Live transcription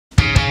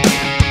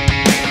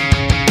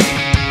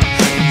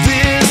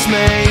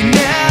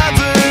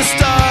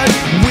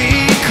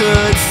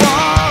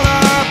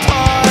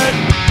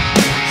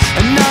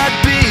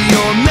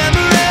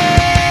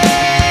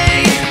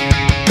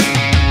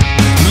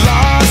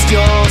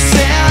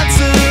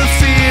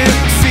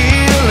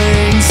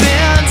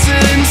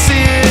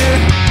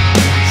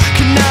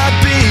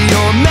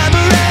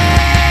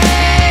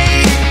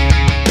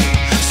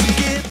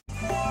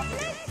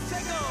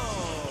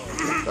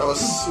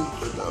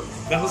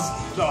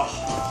was...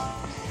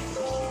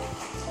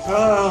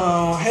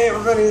 Oh, hey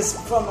everybody, this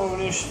is Fun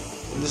Monish.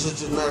 And this is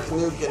Generic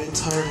Noob getting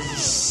tired of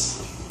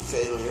this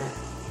failure.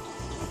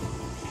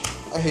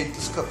 I hate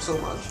this cup so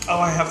much. Oh,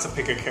 I have to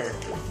pick a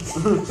character.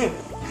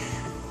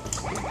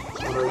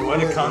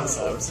 What a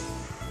concept.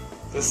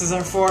 This is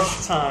our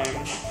 4th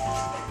time.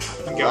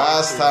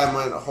 Last time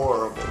went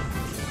horrible.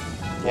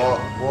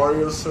 Yeah.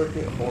 Wario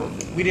Circuit, horrible.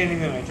 We didn't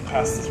even make it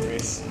past this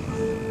race.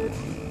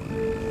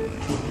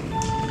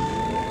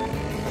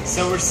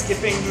 So we're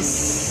skipping the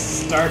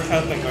Star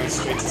Cup and going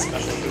straight to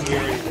Special because we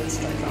already did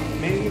Star Cup.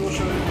 Maybe we'll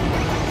show it.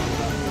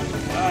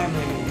 I'm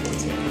leaning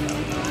towards it.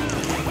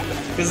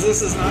 Because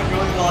this is not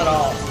going well at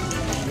all.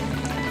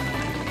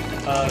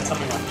 Tell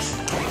me what.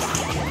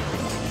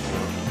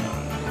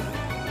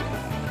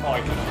 Oh,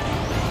 I can.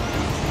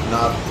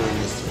 Not doing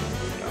this to me.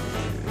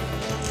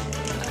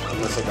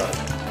 Unless I got it.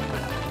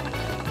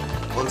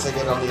 Once I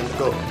get on the end,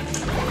 go.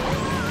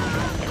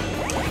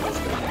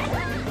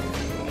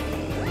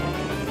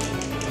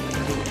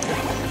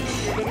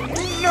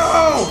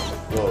 No!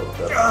 Whoa,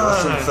 that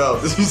Russian fell.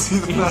 Did you see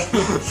that?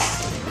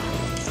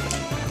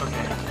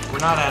 Okay, we're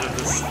not out of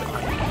this. No,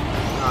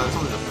 it's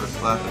only the first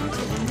lap and it's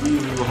a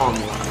really long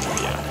lap.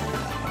 Yeah.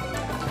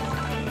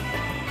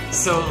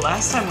 So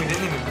last time we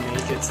didn't even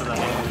make it to the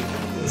end.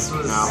 This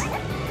was... No.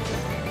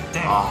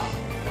 Dang. Oh.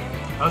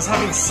 I was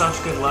having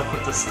such good luck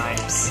with the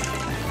snipes.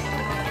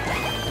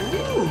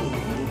 Ooh.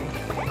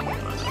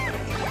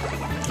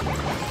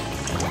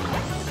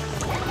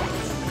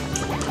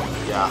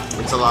 Yeah,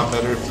 it's a lot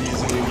better if you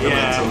use it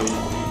incrementally.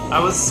 I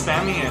was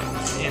spamming it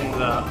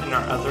in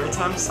our other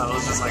attempts. I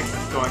was just like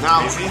going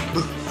crazy.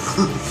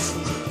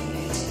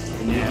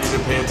 And you need to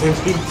pay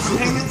attention.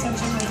 Paying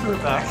attention, I threw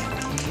it back.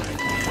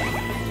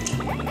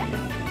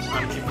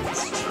 I'm keeping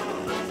this just for a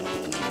little bit.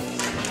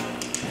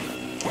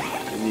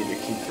 You need to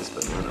keep this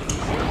banana.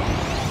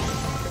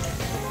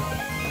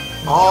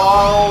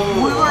 Oh!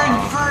 We were in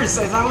first!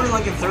 I thought we were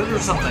like in third or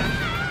something.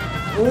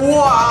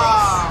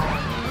 Wow!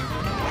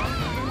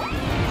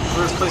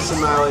 First place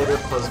annihilator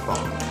plus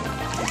bomb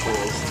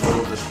equals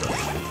total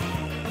destruction.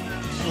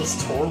 He was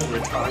total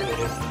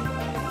retarded.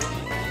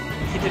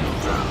 He didn't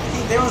drown.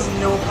 There was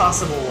no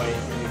possible way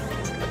for him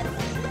to.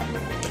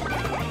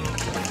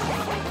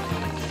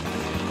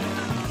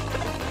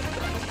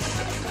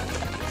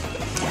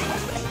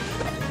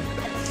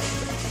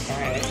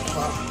 Alright,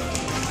 well.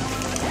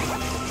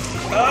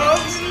 Oh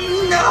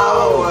no!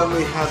 Oh, and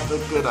we had the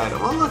good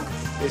item. Oh look!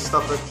 They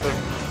stopped right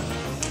there.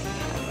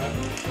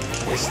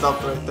 They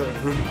stopped right there.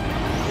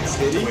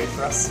 Did he wait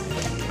for us?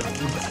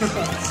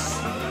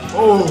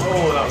 Oh!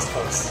 Oh, that was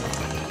close.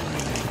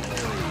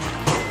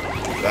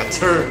 That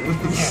turn.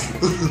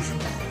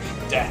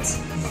 Death.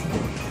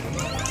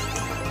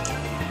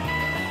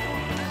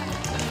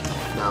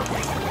 Now.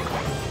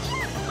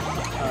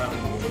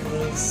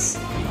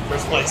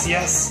 First place,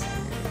 yes!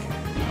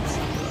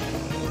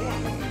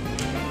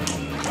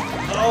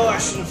 Oh, I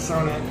should have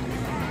thrown it.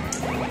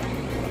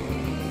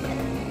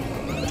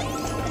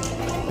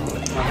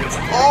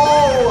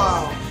 Oh,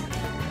 wow!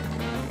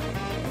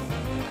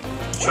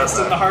 Trust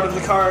in the heart of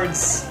the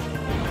cards.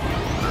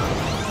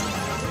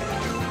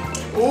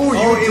 Oh,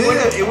 you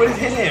did! It would have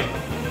hit him.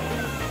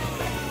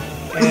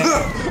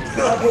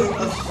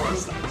 Of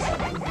course.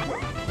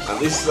 At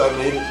least I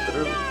made it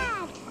through.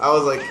 I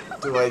was like,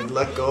 do I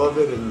let go of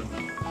it and...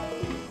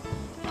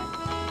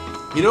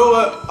 You know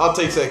what? I'll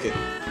take second.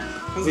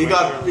 We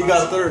got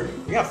third.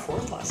 We got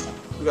 4th last time.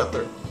 We got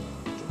third.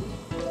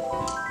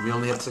 We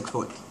only have 6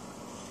 points.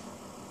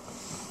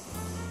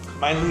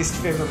 My least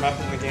favorite map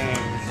in the game.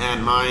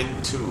 And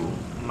mine too.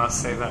 I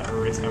must say that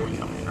every time we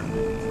come here.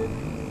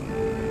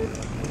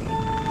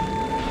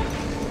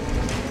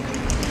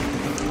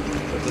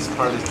 But this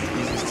part is the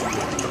easiest to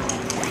get.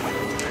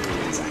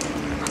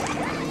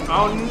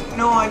 Oh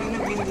no, I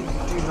didn't mean to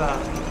do that.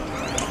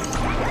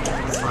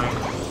 It's fine.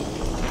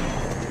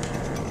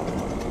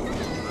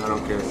 I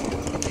don't care if you...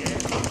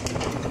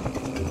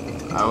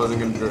 I wasn't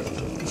gonna drift.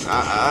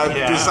 I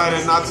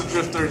decided not to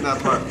drift during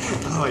that part.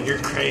 Oh, you're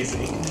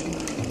crazy.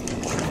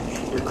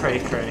 You're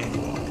cray-cray.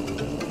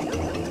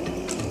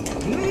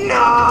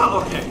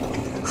 No! Okay.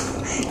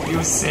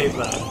 You saved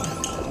that.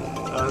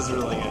 That was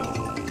really good.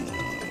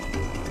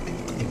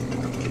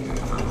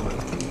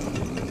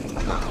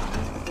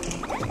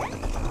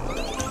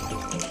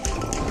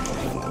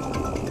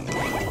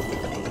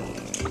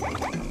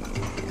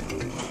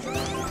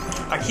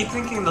 I keep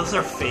thinking those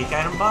are fake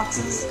item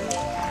boxes,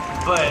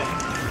 but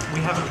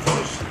we haven't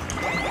finished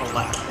a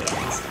lap yet.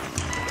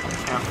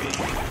 Can't be.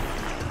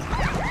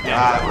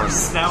 Yeah, of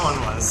course, that one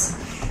was.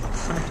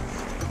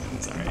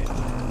 It's alright.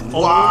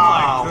 Oh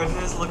Wow. my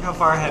goodness, look how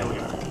far ahead we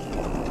are.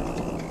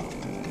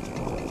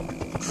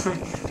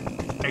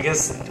 I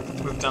guess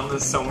we've done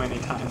this so many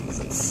times,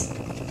 it's...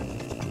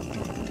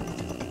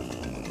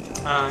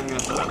 I'm gonna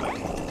throw that back.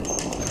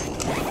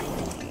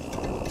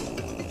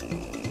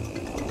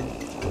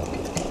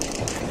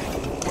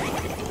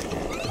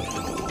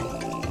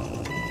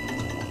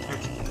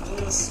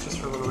 Okay, just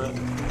for a little bit.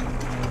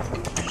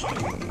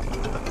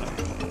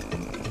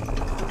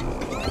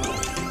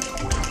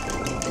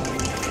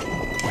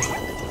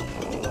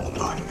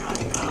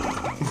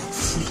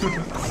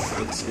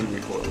 everything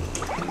recorded.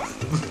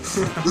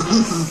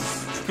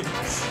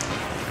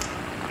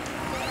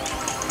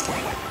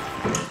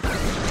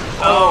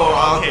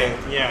 Oh, okay.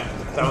 Yeah,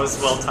 that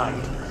was well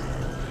timed.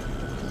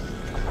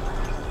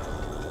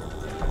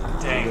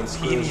 Dang,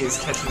 Petey is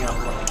catching up.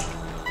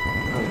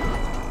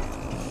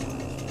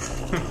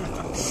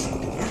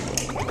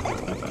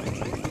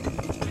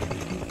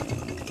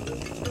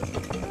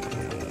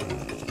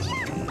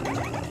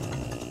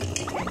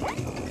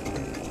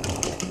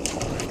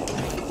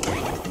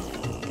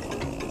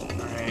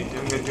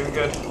 Doing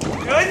good.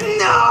 Good,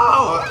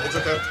 no! It's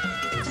okay.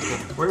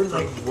 We're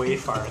like way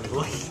far in the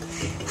lead.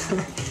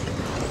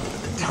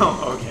 Don't,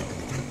 okay.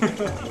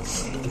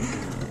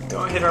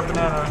 Don't hit our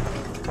banana.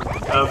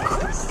 Of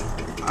course.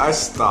 I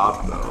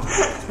stopped though.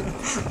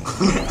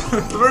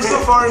 We're so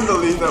far in the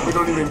lead that we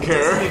don't even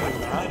care. It doesn't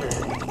even matter.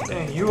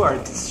 Dang, you are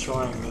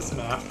destroying this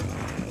map.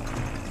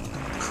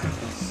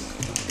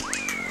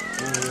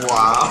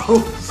 Wow.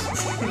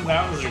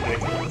 That was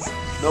ridiculous.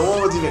 No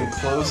one was even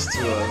close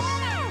to us.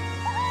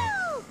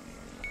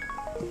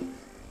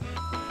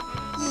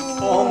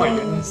 Oh my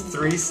goodness,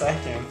 3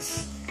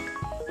 seconds.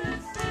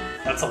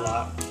 That's a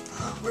lot.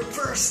 We're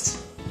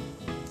first.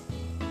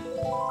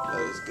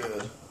 That is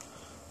good.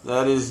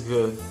 That is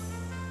good.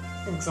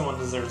 I think someone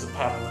deserves a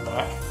pat on the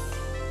back.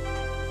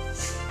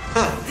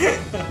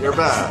 You're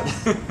bad.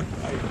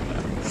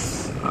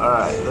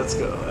 Alright, let's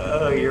go.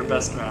 Oh, your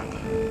best map.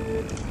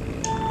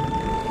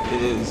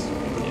 It is.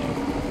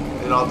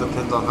 Yeah. It all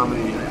depends on how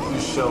many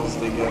shells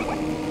they get.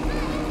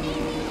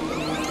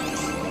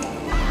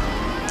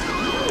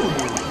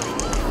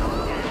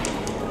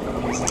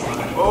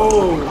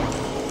 Oh!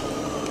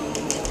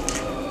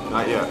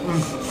 Not yet.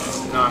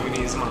 No, I'm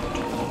gonna use mine.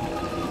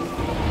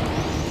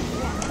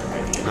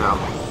 Now.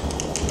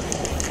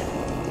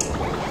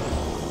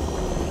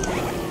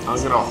 I'm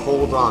gonna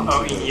hold on to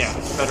this. Yeah,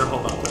 better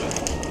hold on to it.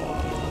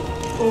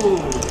 Ooh.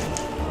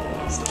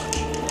 Nice touch.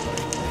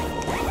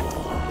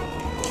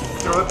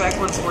 Throw it back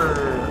once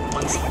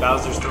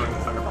Bowser's throwing the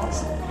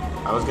fireballs.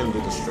 I was gonna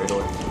do this straight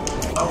away.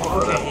 Oh,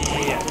 okay,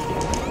 yeah.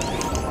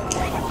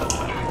 That's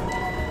fine.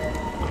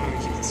 I'm gonna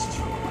keep this just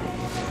for a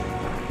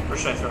moment. Or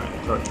should I throw it?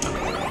 Throw it.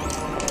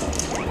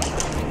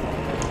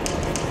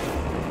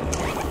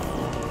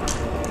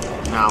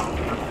 Now.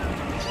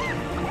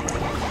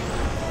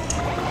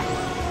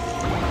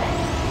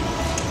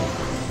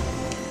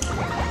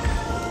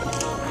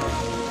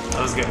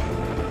 That was good.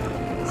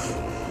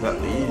 That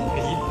lead.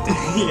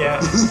 Yeah.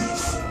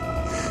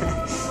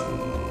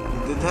 You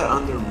did that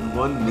under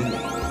 1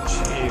 minute.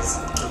 Jeez,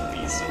 the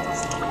beast of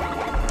this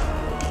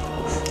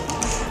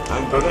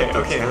I'm good at the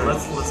Okay,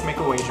 turns. let's make a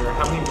wager.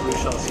 How many blue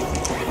shells do you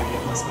think we're gonna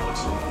get in this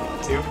match?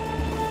 2?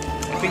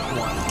 I think 1.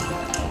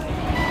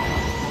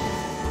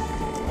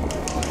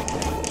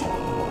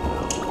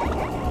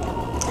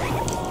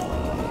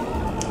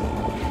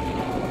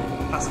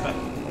 Pass it back.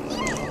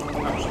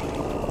 Actually.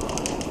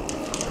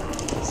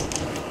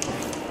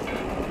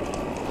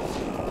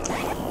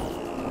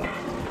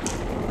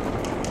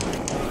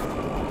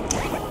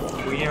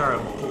 We are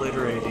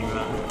obliterating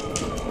them.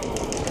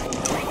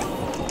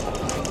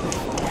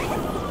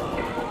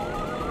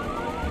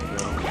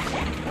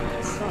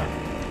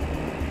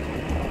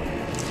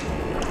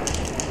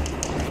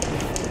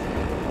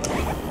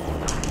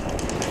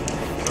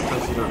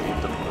 Sometimes you don't need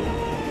the blue.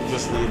 You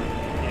just need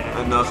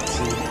Yeah. enough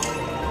to...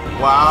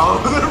 Wow,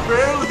 they're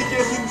barely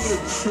getting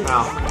through.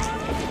 Now.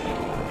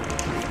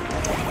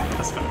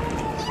 That's fine.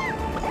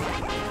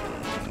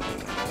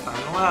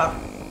 Final lap.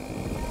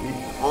 We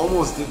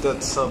almost did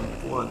that sub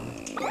 1.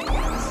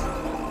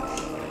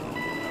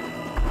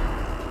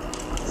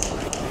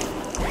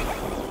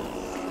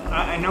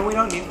 I know we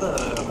don't need the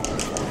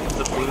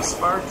blue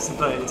sparks,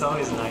 but it's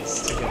always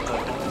nice to get the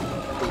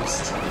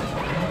boost.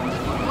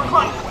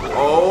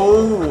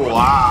 Oh,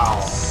 wow.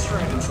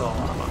 Straight into the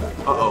lava.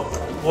 Uh-oh.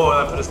 Whoa,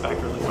 that put us back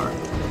really far.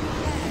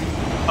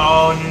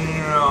 Oh,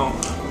 no.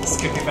 This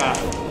could be bad.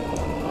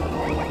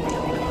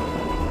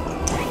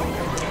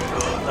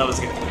 Oh, that was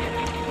good.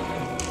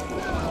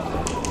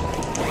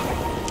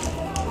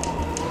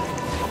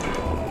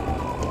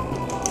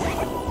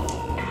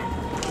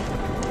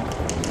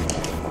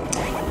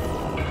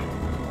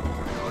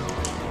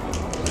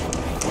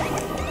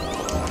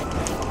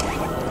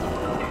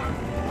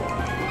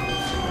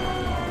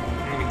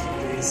 I'm gonna keep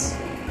these.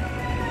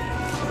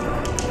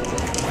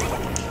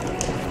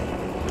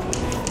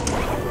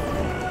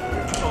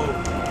 Oh,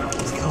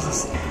 let's kill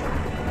this.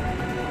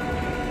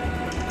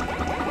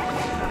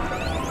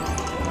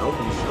 Nope,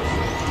 you sure.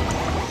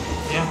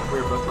 Yeah, we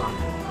were both wrong.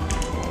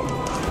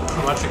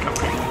 Watch it come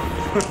right now.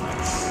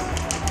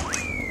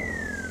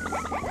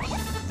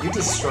 You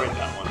destroyed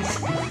that one.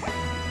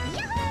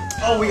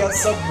 Oh, we got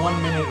sub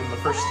 1 minute in the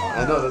first one. I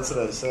know, that's what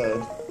I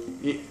said.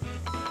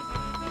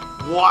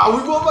 Wow,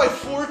 we won by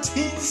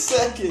 14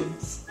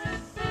 seconds!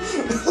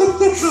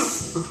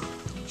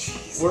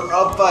 Jeez. We're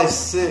up by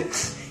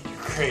 6. You're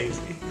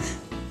crazy.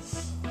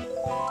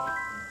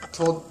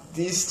 Told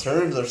these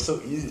turns are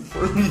so easy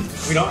for me.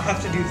 We don't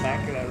have to do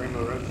that good at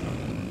Rainbow Road.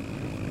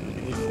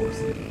 We need 4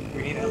 seconds.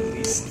 We need at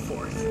least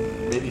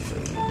 4th. Maybe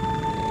 5th.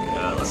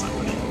 Let's not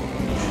push it.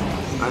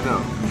 I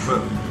know,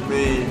 but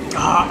maybe.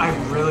 Ah, I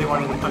really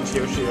wanted to punch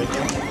Yoshi right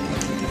there.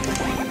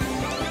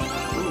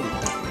 Ooh.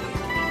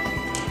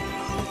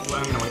 Well,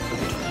 I'm gonna wait for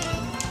the turn.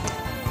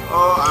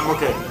 Oh, I'm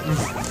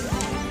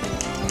okay.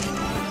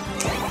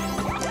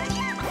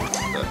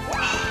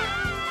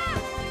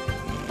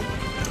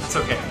 It's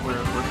okay. We're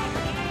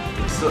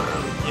It's still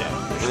early.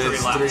 yeah. And There's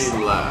it's 3 laps.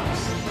 3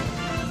 laps.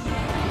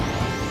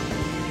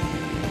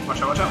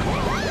 Watch out! Watch out!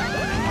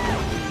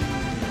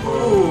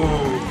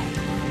 Ooh.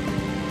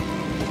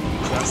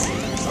 Just.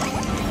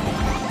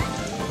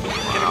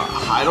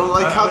 I don't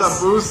like how that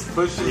boost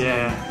pushes.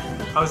 Yeah.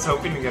 I was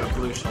hoping to get a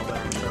blue shell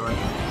there and throw it.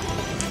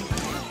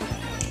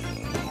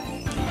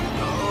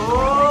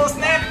 Oh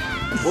snap!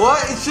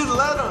 What? It should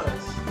let us.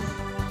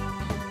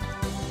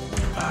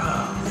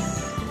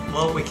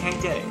 Well, we can't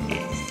get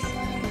 8th.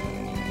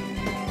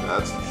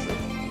 That's for sure.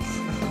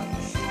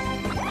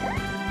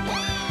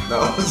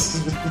 That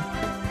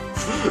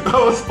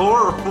was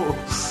horrible.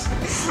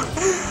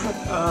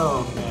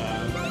 Oh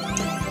man.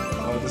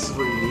 Oh, this is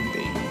what you need,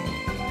 baby.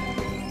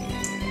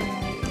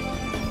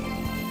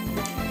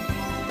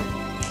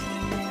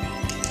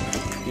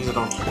 Use it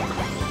on.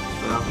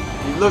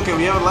 Yeah. Look, and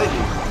we have a lightning.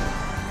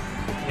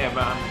 Yeah,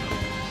 but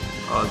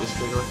Oh, just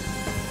straight away.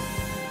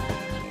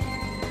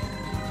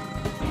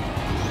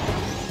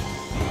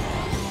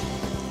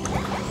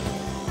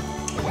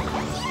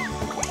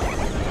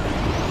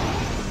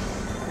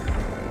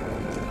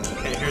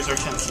 okay, here's our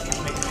chance to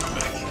make a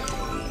comeback.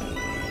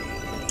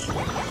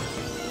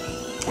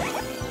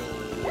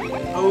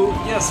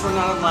 Oh, yes, we're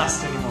not in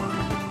last anymore.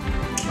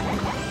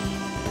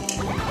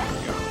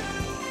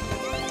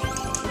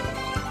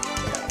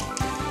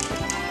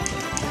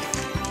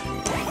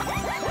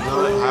 You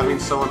know that having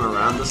someone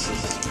around us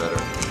is better.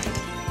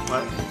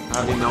 What?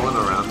 Having no one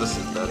around us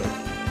is better.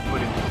 What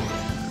do you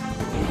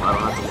mean? I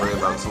don't have to worry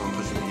about someone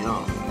pushing me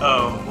off.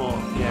 Oh, well,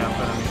 yeah,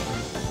 but I mean,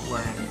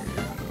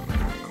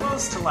 we're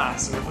close to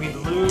last, and if we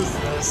lose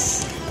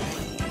this,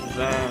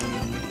 then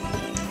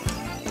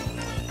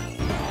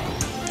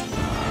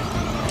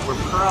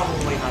we're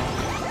probably not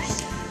going to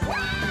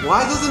first.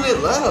 Why doesn't it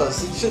let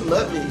us? It should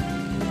let me.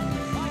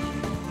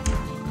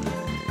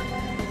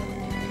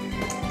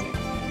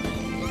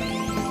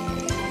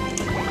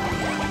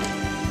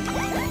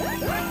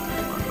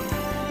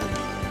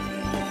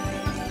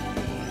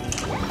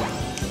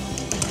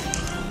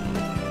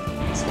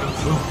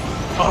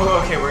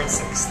 Oh, okay, we're in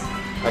 6th.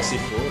 I see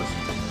 4s.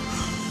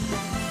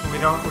 We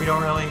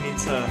don't really need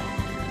to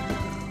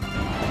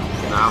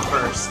Now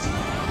first.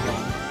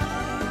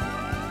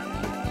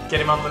 Get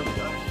him on the.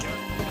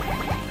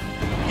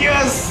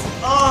 Yes!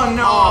 Oh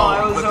no! Oh,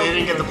 I was but they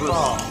hoping didn't get the to boost.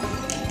 fall.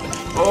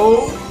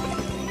 Oh!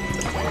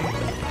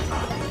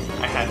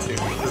 I had to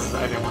because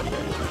I didn't want to.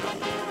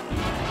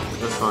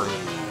 That's fine.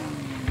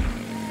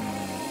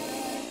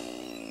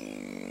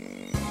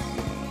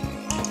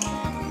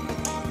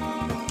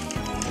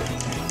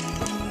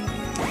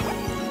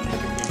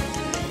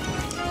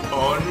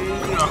 Oh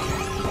no!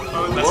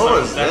 Oh, that's What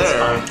fine. was That's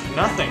there? fine.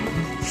 Nothing.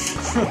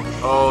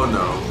 Oh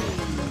no.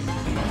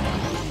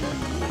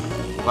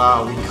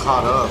 Wow, we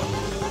caught up.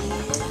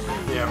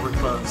 Yeah, we're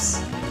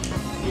close.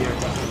 We are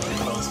definitely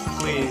close.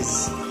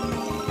 Please.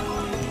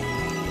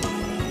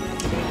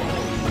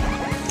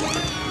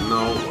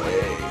 No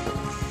way.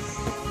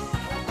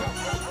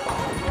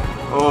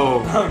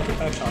 Oh. Get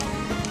that shot.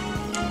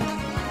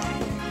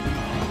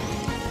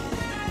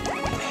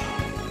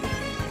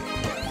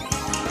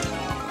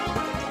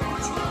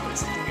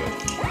 Something good.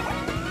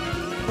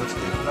 That's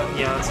good.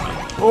 Yeah, that's fine.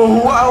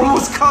 Oh, I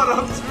almost caught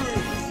up to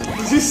me.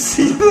 Did you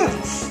see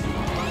that?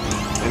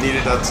 I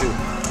needed that too.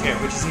 Okay,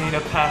 we just need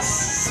to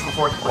pass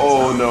 4th place.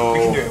 Oh now. no. We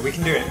can do it. We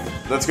can do it.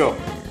 Let's go.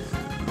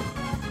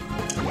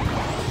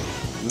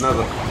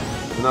 Another.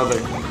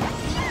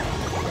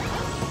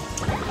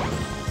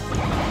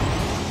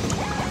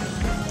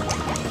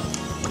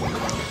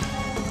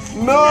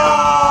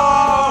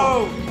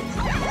 No!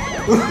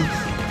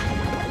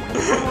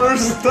 We're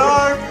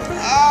stuck!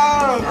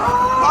 Ah!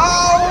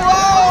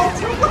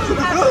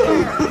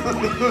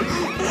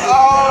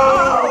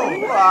 Oh,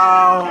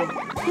 wow!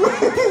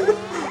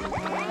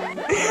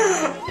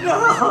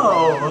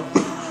 No!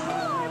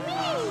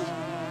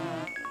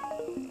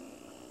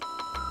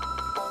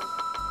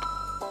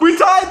 We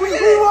tied! We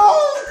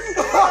won!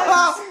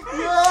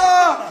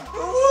 Yeah!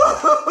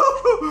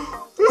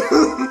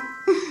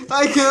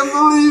 I can't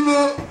believe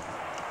it!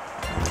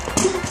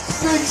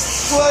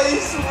 6th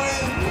place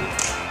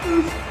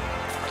win!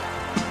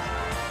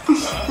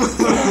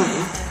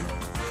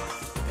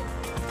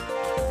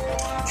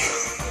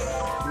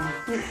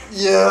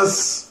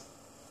 Yes!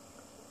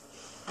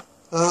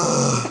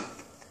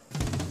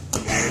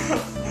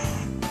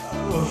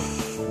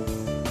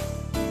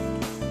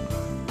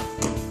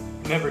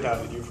 Never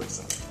doubted you for a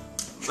second.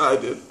 I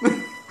did.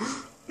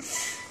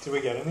 Did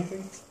we get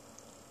anything?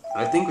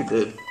 I think we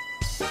did.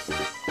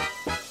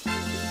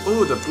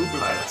 Ooh, the blue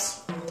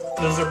lights.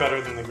 Those are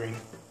better than the green.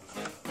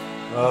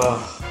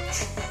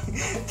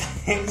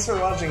 Thanks for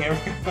watching,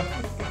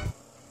 everyone.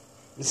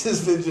 This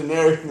has been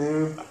Generic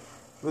Noob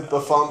with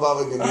Bafam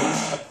Baba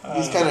Ganoush.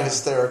 He's kind of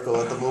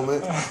hysterical at the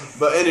moment.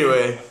 But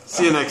anyway,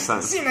 see you next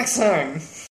time. See you next time.